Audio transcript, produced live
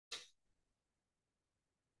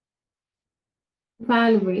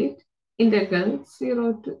evaluate integral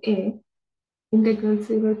 0 to a, integral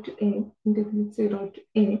 0 to a, integral 0 to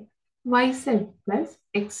a, yz plus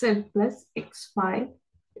xz plus xy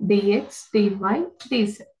dx dy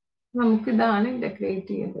dz. നമുക്ക് ഇതാണ് integrate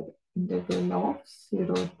ചെയ്യേണ്ടത്. Integral of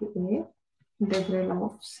 0 to a, integral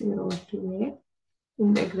of 0 to a,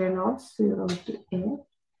 integral of 0 to a,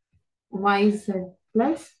 yz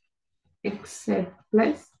plus xz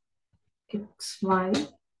plus xy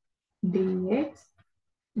dx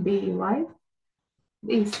dy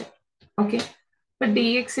dz. Okay, അപ്പൊ D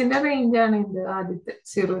എക്സിന്റെ range ആണ് എന്ത്? ആദ്യത്തെ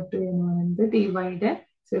 0 to a എന്ന് പറയുന്നത്, ഡി വൈയുടെ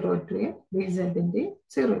 0 to a, D സെഡിന്റെ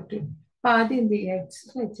 0 to a. അപ്പൊ ആദ്യം എന്ത് ചെയ്യുക? എക്സ്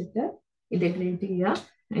വെച്ചിട്ട് ഇന്റഗ്രേറ്റ് ചെയ്യുക,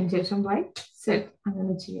 അതിനുശേഷം വൈ സെഡ്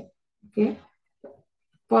അങ്ങനെ ചെയ്യാം. ഓക്കെ,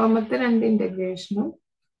 പുറമത്തെ രണ്ട് ഇന്റഗ്രേഷനും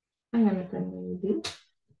അങ്ങനെ തന്നെ എഴുതി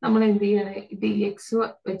നമ്മൾ എന്ത് ചെയ്യണേ? ഡി എക്സ്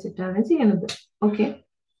വെച്ചിട്ടാണ് ചെയ്യണത്. ഓക്കെ,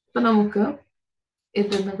 അപ്പൊ നമുക്ക്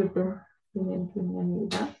ഇതെന്ന് കിട്ടും. പിന്നെ എനിക്ക് ഇങ്ങനെ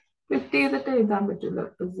എഴുതാം, ഫിറ്റ് ചെയ്തിട്ട് എഴുതാൻ പറ്റില്ല.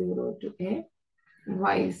 0 to a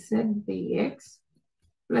yz dx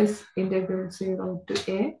plus integral 0 to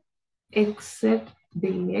a xz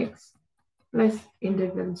dx plus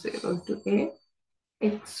integral 0 to a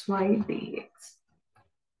xy dx.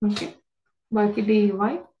 Okay, ബാക്കി dy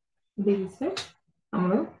dz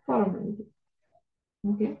നമ്മൾ ഫോർമുല എഴുതി.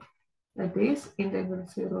 Okay, that is integral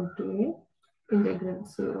 0 to a, integral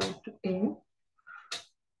 0 to a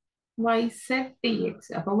yz dx.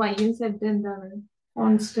 അപ്പൊ y ഉം z എന്താണ്?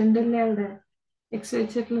 Constant അല്ലേ അവിടെ? X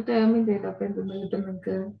വെച്ചിട്ടുള്ള term ഇല്ലല്ലോ. അപ്പൊ എന്തെന്ന് കിട്ടും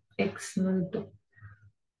നിങ്ങൾക്ക്? എക്സ് എന്ന് കിട്ടും.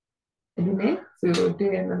 ഇതിന് 0 to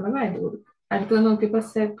a എന്നുള്ള വാല്യൂ കൊടുക്കും. അടുത്തത് നോക്കിയപ്പോ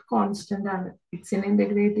സെറ്റ് കോൺസ്റ്റന്റ് ആണ്. എക്സിനെ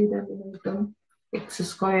ഇന്റഗ്രേറ്റ് ചെയ്താൽ കിട്ടും X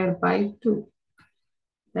square by 2,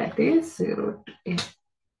 that is 0 to a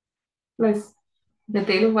plus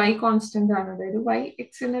ഇന്നത്തേൽ Y constant ആണ്, അതായത് വൈ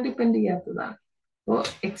എക്സിനെ ഡിപ്പെൻഡ് ചെയ്യാത്തതാണ്. അപ്പോ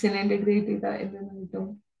എക്സിനെ ഇന്റഗ്രേറ്റ് ചെയ്താൽ എന്തെന്ന് കിട്ടും?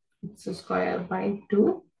 X square by 2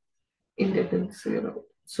 integral 0,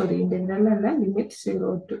 sorry integral അല്ല, limit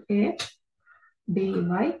 0 to a dy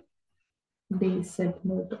dz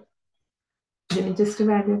എന്ന് കിട്ടും. ഇതിന് ജസ്റ്റ്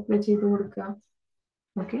വാല്യൂ അപ്ലൈ ചെയ്ത് കൊടുക്കുക.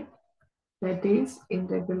 Okay, that is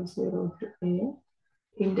integral 0 to a,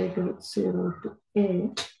 integral 0 to a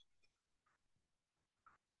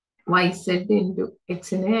yz into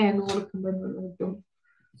xനെ എന്ന് കൊടുക്കുമ്പോൾ എന്തെന്ന് കിട്ടും?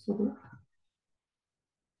 Sorry,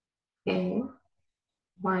 a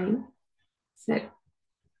y z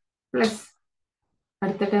plus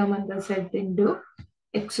അടുത്ത ടേം എന്താ? z into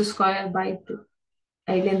X square by 2.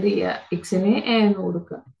 അതിലെന്ത് ചെയ്യുക? എക്സിന് എ എന്ന്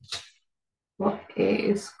കൊടുക്കുക. അപ്പോൾ A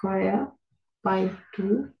square by 2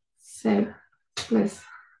 z plus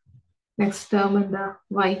next term എന്താ?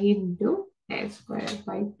 y into A square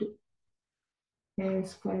by 2, A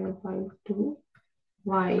square by 2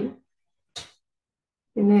 y,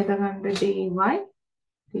 പിന്നെ ഏതാ കണ്ട്? dy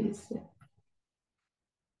dz.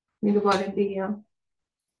 ഇതുപോലെ എന്ത് ചെയ്യാം?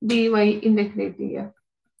 dy ഇന്റഗ്രേറ്റ് ചെയ്യാം.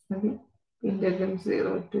 ഓക്കെ, ഇന്റഗ്രൽ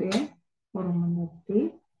 0 to a പുറമെ നിർത്തി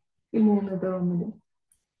ഈ മൂന്ന് ടേമിലും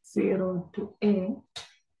 0 to a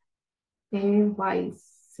y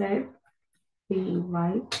z dy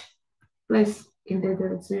plus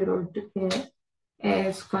integral 0 to a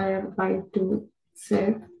square by 2 z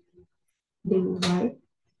dy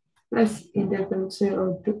plus integral 0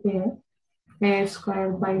 to a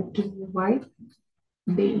square by 2y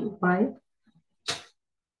dy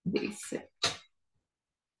dz.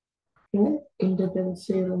 Integral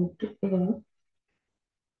 0 to a,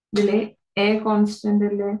 ഇതിലെ A constant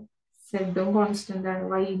അല്ലേ, സെഡും constant ആണ്.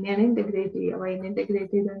 വൈനെയാണ് integrate ചെയ്യുക. വൈനെ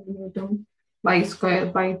integrate ചെയ്താൽ കിട്ടും Y square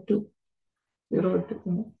by 2 0 to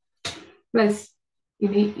a plus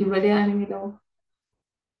ഇനി ഇവിടെ ആണെങ്കിലോ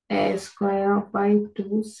A square by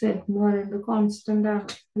 2 Z എന്ന് പറയുന്നത് കോൺസ്റ്റന്റ് ആണ്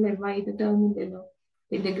അല്ലെ, വൈയുടെ ടേം ഇല്ലല്ലോ.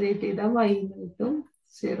 ഇന്റഗ്രേറ്റ് ചെയ്താൽ വൈ കിട്ടും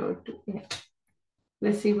 0 to a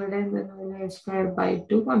പ്ലസ് ഇവിടെ എന്താണ്? A square by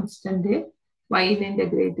 2 constant, വൈനെ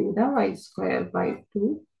integrate ചെയ്താൽ Y square by 2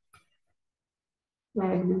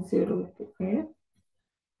 value 0 to a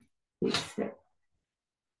dz.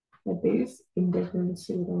 That is integral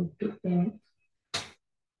 0 to a.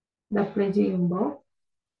 ഇത് അപ്ലൈ ചെയ്യുമ്പോൾ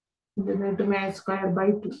ഇത് കിട്ടും A square by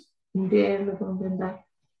 2 into A ഉള്ളതുകൊണ്ട് എന്താ?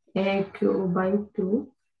 A cube by 2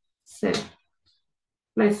 Z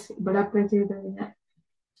plus ഇവിടെ അപ്ലൈ ചെയ്ത് കഴിഞ്ഞാൽ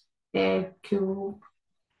എ ക്യൂബ്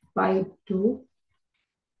ബൈ 2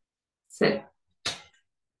 സെഡ്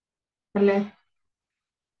അല്ലേ.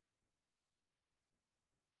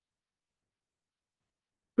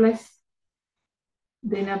 പ്ലസ്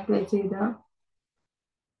ഇതിനെ അപ്ലൈ ചെയ്ത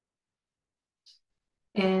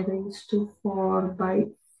a raised to 4 by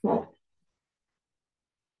 4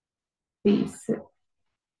 piece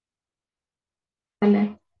അല്ലേ.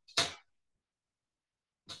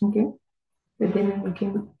 ഓക്കെ, ഇതിനെ നമുക്ക്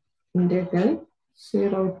integral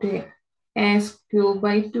 0 to s cube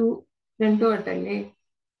by 2 രണ്ടു വട്ടല്ലേ.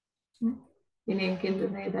 ഇനി എനിക്ക്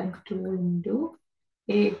എന്തെന്ന് എഴുതാൻ 2 into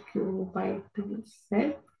a cube by 2z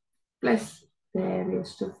plus a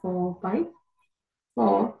raised to 4 by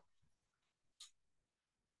 4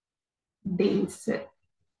 dz.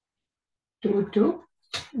 2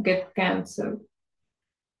 get cancelled.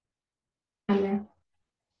 അല്ലേ?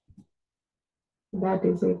 That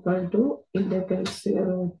is equal to integral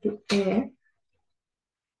 0 to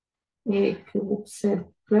a cube z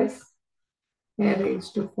plus a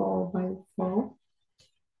raised to 4 by 4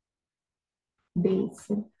 dz.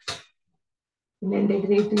 പിന്നെ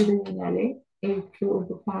integrate ചെയ്ത് കഴിഞ്ഞാല് a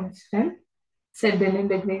cube constant z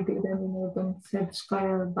integrate ചെയ്ത് കഴിഞ്ഞാൽ z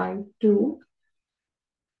square by 2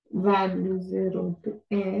 value 0 to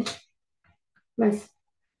a plus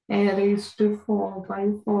a raised to 4 by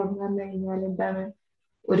 4 എന്ന് പറഞ്ഞു കഴിഞ്ഞാൽ എന്താണ്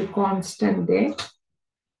ഒരു കോൺസ്റ്റന്റ്.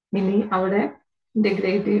 ഇനി അവിടെ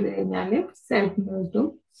ഇന്റഗ്രേറ്റ് ചെയ്ത് കഴിഞ്ഞാൽ z കിട്ടും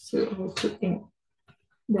 0 to a.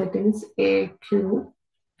 That is a cube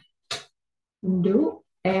into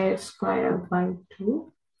a square by 2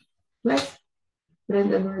 plus a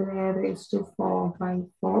raised to 4 by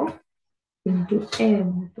 4 into a.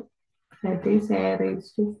 That is a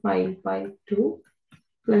raised to 5 by 2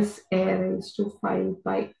 plus a raised to 5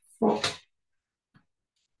 by 4.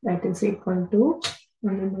 That is equal to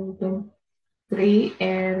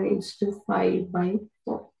 3a raised to 5 by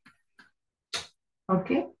 4.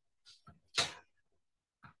 Okay.